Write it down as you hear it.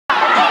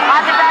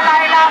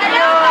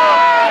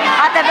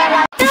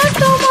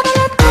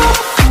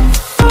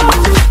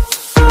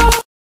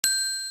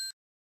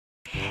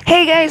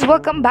guys,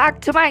 welcome back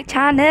to my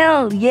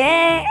channel.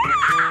 Yeah,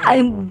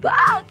 I'm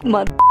back,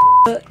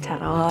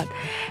 charot.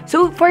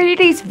 So for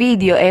today's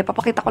video,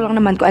 papakita ko lang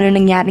naman kung ano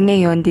nangyari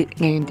ngayon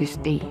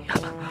this day.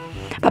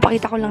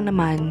 Papakita ko lang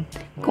naman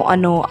kung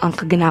ano ang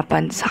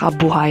kaganapan sa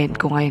kabuhayan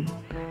ko ngayon.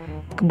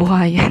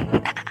 Kabuhayan.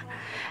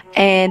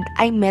 And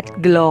I met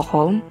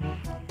Gloco.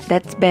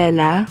 That's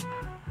Bella,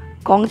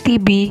 Cong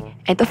TV,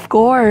 and of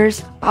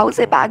course,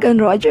 pausipagan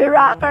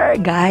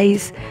Raker.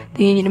 Guys,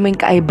 tingnan nyo naman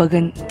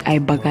kaaybagan.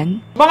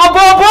 Mga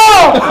bobo!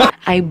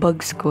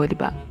 Eyebags ko,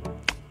 diba?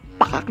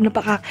 Pakak na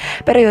pakak.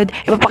 Pero yun,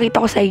 ipapakita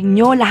ko sa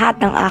inyo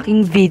lahat ng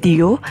aking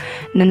video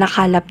na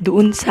nakalap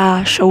doon sa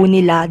show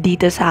nila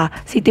dito sa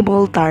City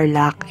Mall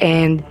Tarlac.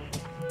 And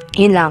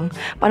yun lang,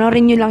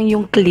 panoorin nyo lang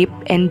yung clip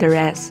and the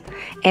rest.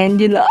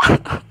 And yun lang,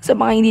 sa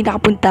mga hindi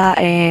nakapunta,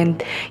 and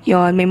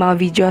yun, may mga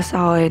videos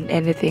ako and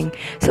anything.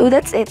 So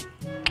that's it.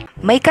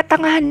 May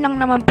katangahan lang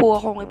naman po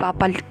akong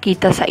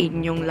ipapakita sa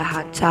inyong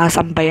lahat sa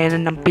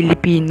sambayanan ng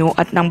Pilipino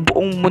at ng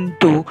buong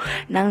mundo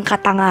ng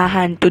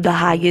katangahan to the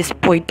highest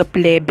point of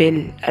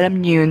level. Alam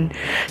niyo yun?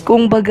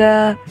 Kung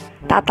baga,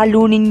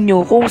 tatalunin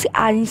nyo kung si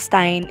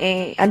Einstein,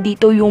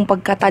 andito yung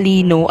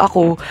pagkatalino,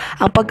 ako,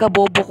 ang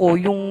pagkabobo ko,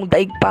 yung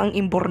daig pa ang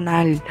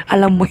imbornal.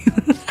 Alam mo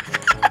yun?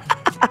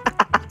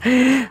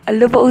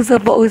 Alam,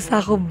 pausa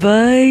ko,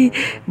 bye.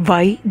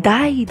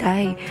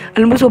 Die.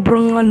 Alam mo,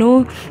 sobrang,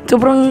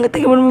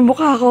 tingnan mo naman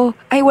mukha ko.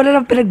 Ay, wala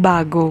lang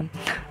pinagbago.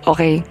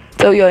 Okay,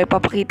 so yun,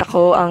 ipapakita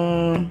ko ang,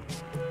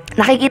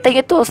 nakikita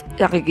nyo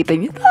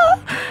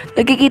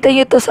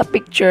to sa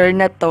picture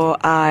na to,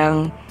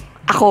 ang,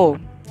 ako,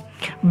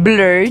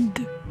 blurred,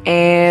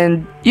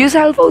 and yung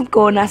cellphone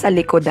ko nasa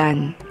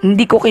likodan.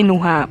 Hindi ko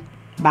kinuha.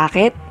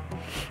 Bakit?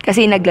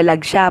 Kasi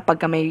naglalag siya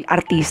pagka may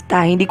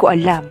artista. Hindi ko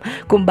alam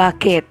kung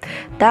bakit.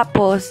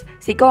 Tapos,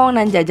 si Cong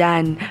nandiyan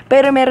dyan.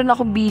 Pero meron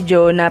akong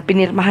video na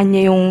pinirmahan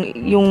niya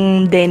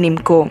yung denim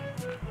ko.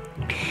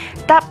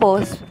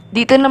 Tapos,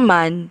 dito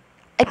naman,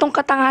 itong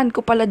katangahan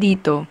ko pala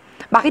dito,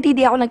 bakit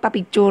hindi ako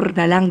nagpa-picture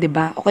na lang, 'di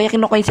ba? O kaya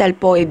kinuha yung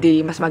cellphone,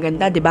 di mas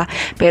maganda, 'di ba?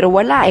 Pero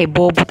wala,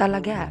 bobo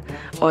talaga.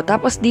 O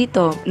tapos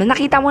dito, na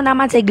nakita mo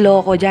naman si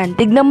Gloco diyan.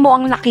 Tignan mo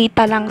ang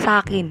nakita lang sa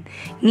akin.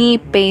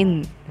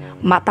 Ngipin,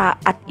 mata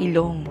at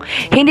ilong.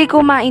 Hindi ko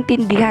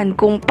maintindihan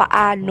kung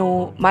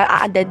paano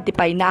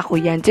ma-identify na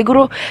ako yan.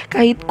 Siguro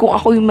kahit kung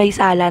ako yung may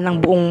sala ng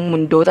buong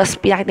mundo, tapos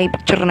pinakita yung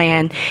picture na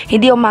yan,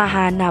 hindi ko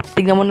mahanap.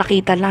 Tignan mo,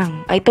 nakita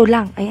lang. Ay, ito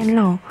lang. Ayan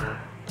lang.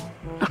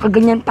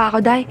 Nakaganyan pa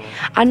ako, day.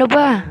 Ano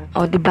ba?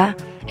 O, diba?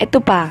 Ito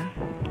pa.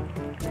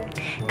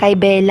 Kay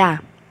Bella.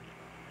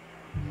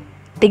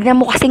 Tignan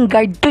mo kasing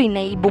guard to,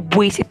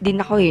 naibubwisit din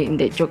ako eh.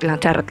 Hindi, joke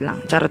lang. Charot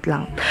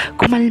lang.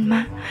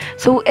 Kumalma.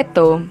 So,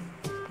 ito,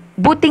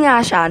 buti nga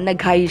siya,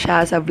 nag-hi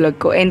siya sa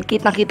vlog ko. And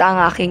kitang-kita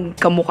ang aking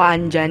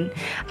kamukhaan dyan.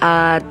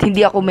 At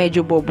hindi ako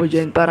medyo bobo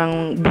dyan.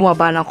 Parang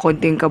bumaba ng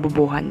konting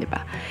kabubuhan,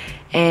 diba?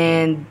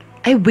 And,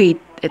 ay wait,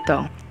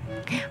 ito.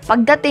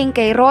 Pagdating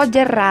kay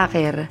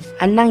Raker,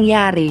 ang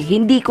nangyari,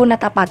 hindi ko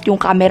natapat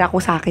yung camera ko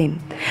sa akin.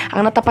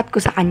 Ang natapat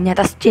ko sa kanya,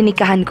 tas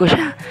chinikahan ko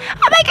siya.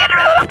 Oh my God!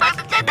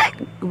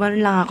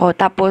 Gumanon lang ako.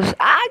 Tapos,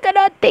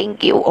 ganun,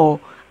 thank you.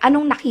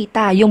 Anong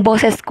nakita? Yung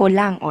boses ko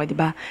lang.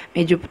 Diba?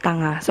 Medyo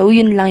tanga. So,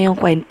 yun lang yung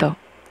kwento.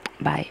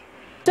 Bye.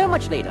 So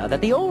much later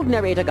that the old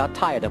narrator got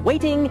tired of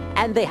waiting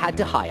and they had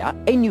to hire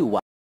a new one.